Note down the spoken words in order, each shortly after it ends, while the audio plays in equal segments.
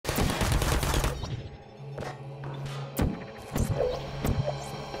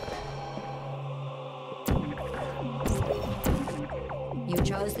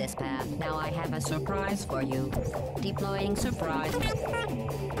this path. Now I have a surprise for you. Deploying surprise.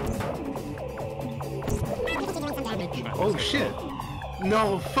 Oh shit!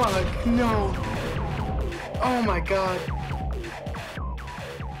 No, fuck, no! Oh my god!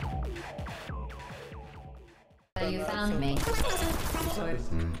 You found me.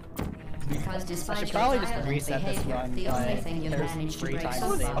 Because despite I should probably your just violent reset this behavior, run, the only but thing you've there's managed to 3 break times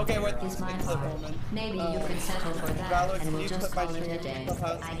so the far Okay, wait. is my heart. Maybe you could settle for that, Valor, and we'll can you just put my call it a stream day.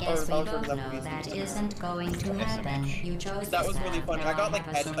 clubhouse? I Or guess we Valor both left know me that something? isn't going to happen. You chose That this was really path. funny. Now I got like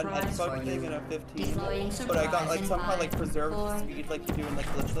have a an surprise edge bug for thing you. in a 15, Deploying but I got surprise like in somehow 5, like preserved 4, speed like you do in like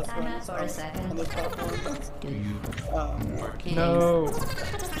glitchless Time out runs for a second. on those platforms. No.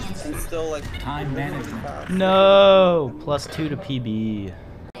 And still like Time management. No. +2 to PB.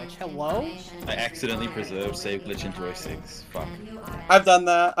 Hello? I accidentally preserved save glitch in joysticks. Fuck. I've done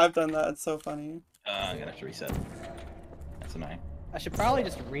that. It's so funny. I'm gonna have to reset. That's annoying. I should probably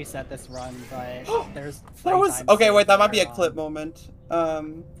just reset this run, but there's That was okay. Wait, that might be a clip moment.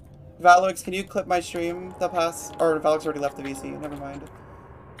 Valorix, can you clip my stream the past? Or Valorix already left the VC. Never mind.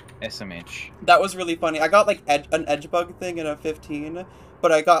 SMH. That was really funny. I got like an edge bug thing in a 15,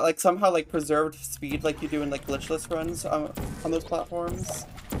 but I got like somehow like preserved speed like you do in like glitchless runs on those platforms.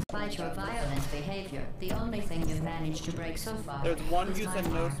 Despite your violent behavior, the only thing you've managed to break so far There's one is use my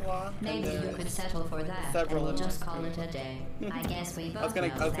and no heart. swap. Maybe you could settle for that, several and we'll in just my call it a day. I guess we both gonna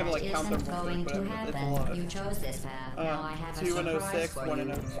know that like count them isn't real going quick, to but it's a happen. lot. You chose this path. Now I have a 2 in surprise 06, for 1 in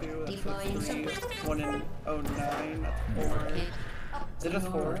you. 02, Deploying that's 3, surprise. 1 in 09, that's 4. Is it just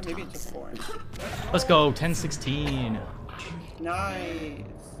 4? Maybe it's just 4. Let's go. 10-16. Nice.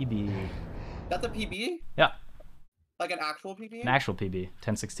 PB. That's a PB? Yeah. Like an actual PB? An actual PB.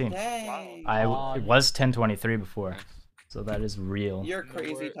 10-16. Dang. It was 10-23 before, so that is real. You're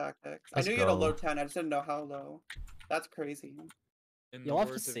crazy tactics. I Let's knew you had a go. low 10. I just didn't know how low. That's crazy. You'll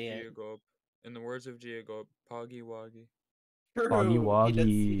have to see it. In the words of Giagop, Poggy Woggy. True. Woggy He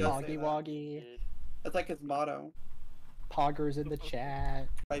woggy. does say Woggy that. woggy. That's like his motto. Poggers in the chat.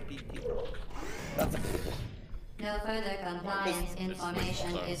 By beat people. That's No further compliance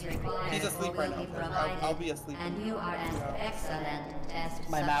information is required. He's asleep or right will now. be provided, I'll be asleep. and you are an excellent test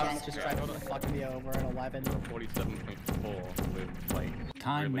My mouse is subject. just trying to fuck me over at 11. 47.4 with like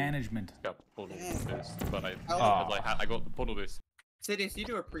Time management. got pulled over this, but I got pulled over this. Sidious, you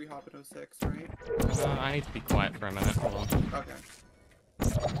do a pre-hop in 06, right? I need to be quiet for a minute. Hold on. Okay.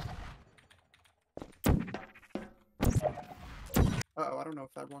 Uh-oh, I don't know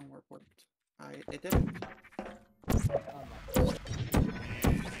if that wrong word worked. It didn't.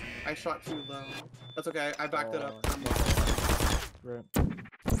 I shot too low. That's okay, I backed it up. I'm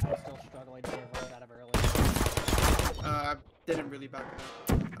still struggling to get rid out of early. I didn't really back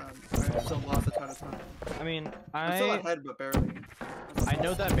it up. I still lost a ton of time. I mean, I'm still ahead, but barely. I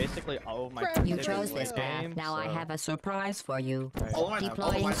know that basically all of my You tips chose in this path. game, Now I so- have a surprise for you. All of my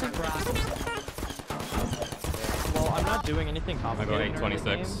Deploying surprise. Well, I'm not doing anything I got complicated. in the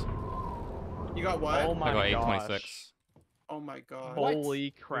 826. game. You got what? Oh my I got gosh. 826. Oh my god.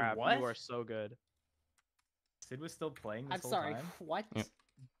 Holy crap, what? you are so good. Sid was still playing I'm sorry, what? Yeah.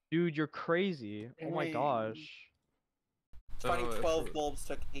 Dude, you're crazy. Oh my Dang. gosh. Finding 12 bulbs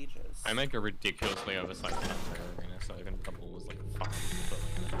took ages. I make a ridiculously oversized arena, so even double was like fucking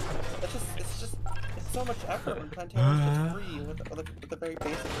It's so much effort when Plantaris is free with the very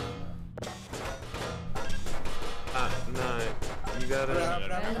basic. No, you gotta.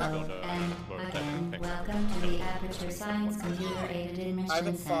 Hello, and again, welcome to the Aperture Science Computer Aided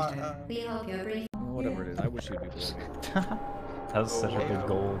Admission Center. We hope you're brief. Whatever it is, I wish you'd be blowing. That was such a good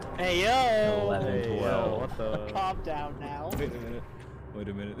gold. Hey yo! 11, 12. What the? Calm down now. Wait a minute. Wait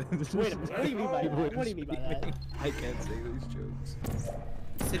a minute. Wait a minute. What do you mean by that? What do you mean by that? I can't say these jokes.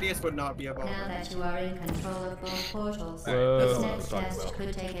 Sidious would not be a Now baller. that you are in control of both portals, Whoa. this That's next what I'm test talking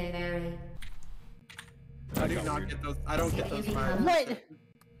could take a very... I do not get those. I don't get those vibes. What?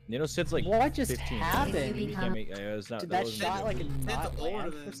 You know, Sid's like What just 15. happened? He can't make. It's not. Did that that wasn't- shot like Sid's not older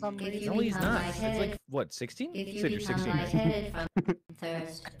land than for some If reason? you No, he's become not. It's lightheaded- like what, 16? If you Sid, you're become 16, right? lightheaded from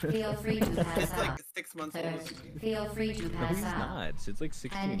thirst, feel free to pass It's like out. 6 months older Thirst, than me. feel free to No, pass he's out. not. Sid's like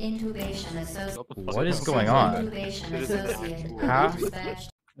 16. An intubation associate. What is going on? Intubation associate. Huh? Dispatched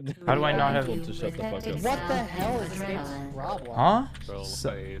How do I not have... To shut the fuck up. What the hell is this problem? Huh? roll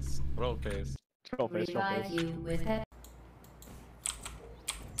So- face. Roll face. Troll face, troll Revive face. you with pep.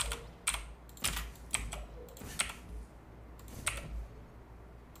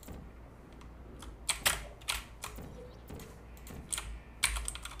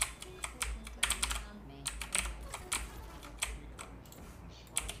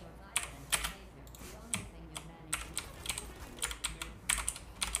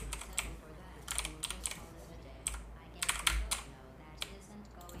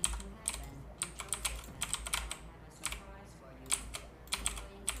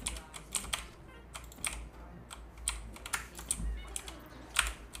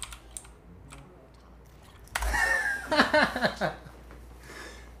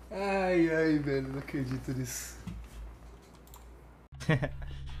 Ai, ai, velho, não acredito nisso.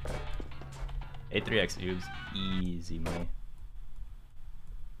 A3X Ubes, easy money.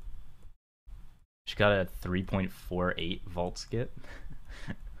 She got a 3.48 vault skip.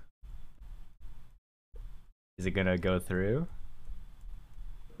 Is it gonna go through?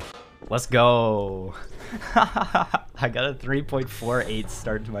 Let's go! I got a 3.48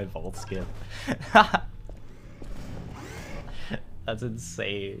 start to my vault skip. That's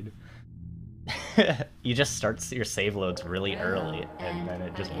insane. You just start your save loads really early, and then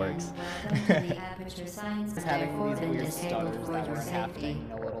it just works. Just having these weird stutters that were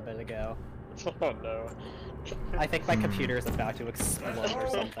happening a little bit ago. Oh no. I think my computer is about to explode or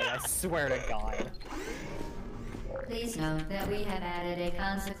something, I swear to God. Please note that we have added a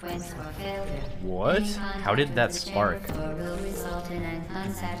consequence for failure. What? How did that spark?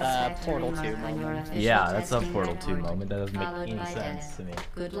 Portal 2 moment. Yeah, that's a Portal 2 moment. That doesn't make any sense to me.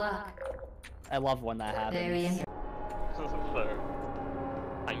 Good luck. I love when that happens. If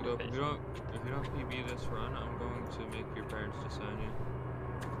you don't PB this run, I'm going to make your parents disown you.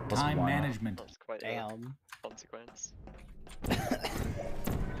 Time management. That's quite Damn. a consequence.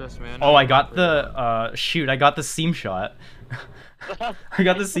 Trust me. Oh, I got the shoot! I got the seam shot. I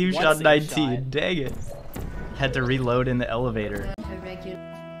got the seam What shot seam 19. shot? Dang it! Had to reload in the elevator.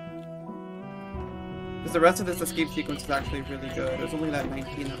 Because the rest of this escape sequence is actually really good. There's only that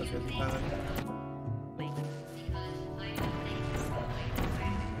 19 that was really bad.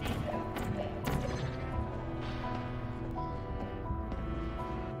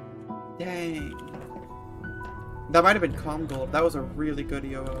 Dang. That might have been Calm Gold. That was a really good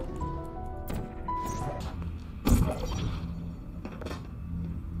EOO.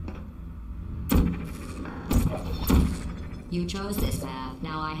 You chose this path.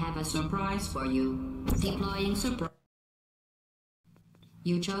 Now I have a surprise for you. Deploying surprise.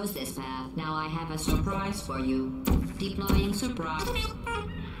 You chose this path. Now I have a surprise for you. Deploying surprise.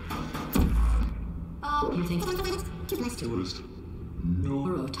 Oh, you think tourist?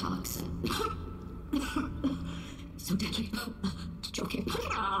 Neurotoxin. So deadly. Joking.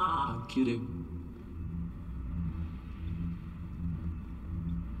 I'm kidding.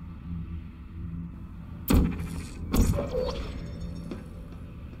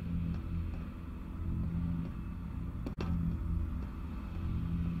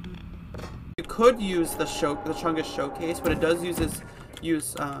 You could use the Chungus showcase, but it does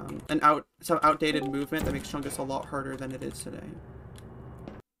use some outdated movement that makes Chungus a lot harder than it is today.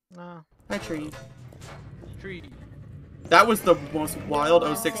 No. Hi, Tree. Tree. That was the most wild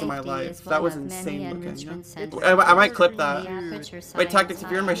 06 in my life. That was insane looking. I might clip that. Wait, Tactics, if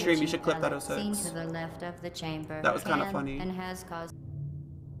you're in my stream, you should clip that 06. That was kind of funny.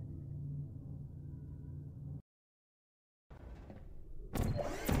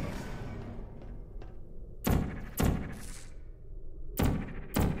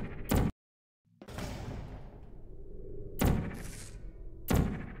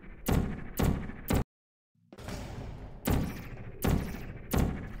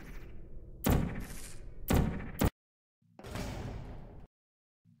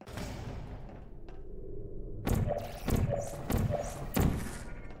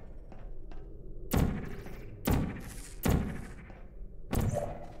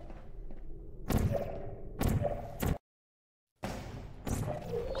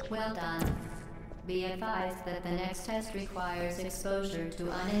 Well done. Be advised that the next test requires exposure to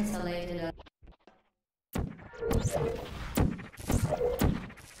uninsulated.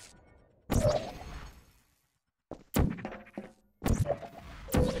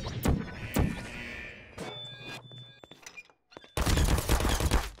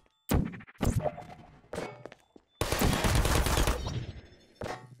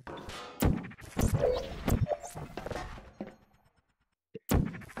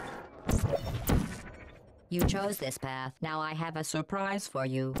 You chose this path. Now I have a surprise for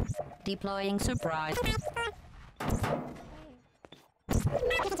you. Deploying surprise.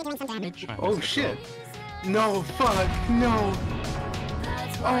 Oh shit! No, fuck, no!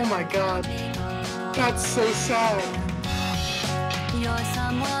 Oh my god! That's so sad! You're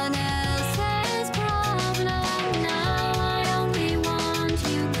someone else's problem. Now I only want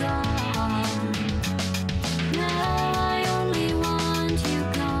you gone. Now I only want you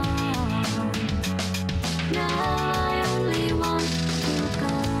gone. Now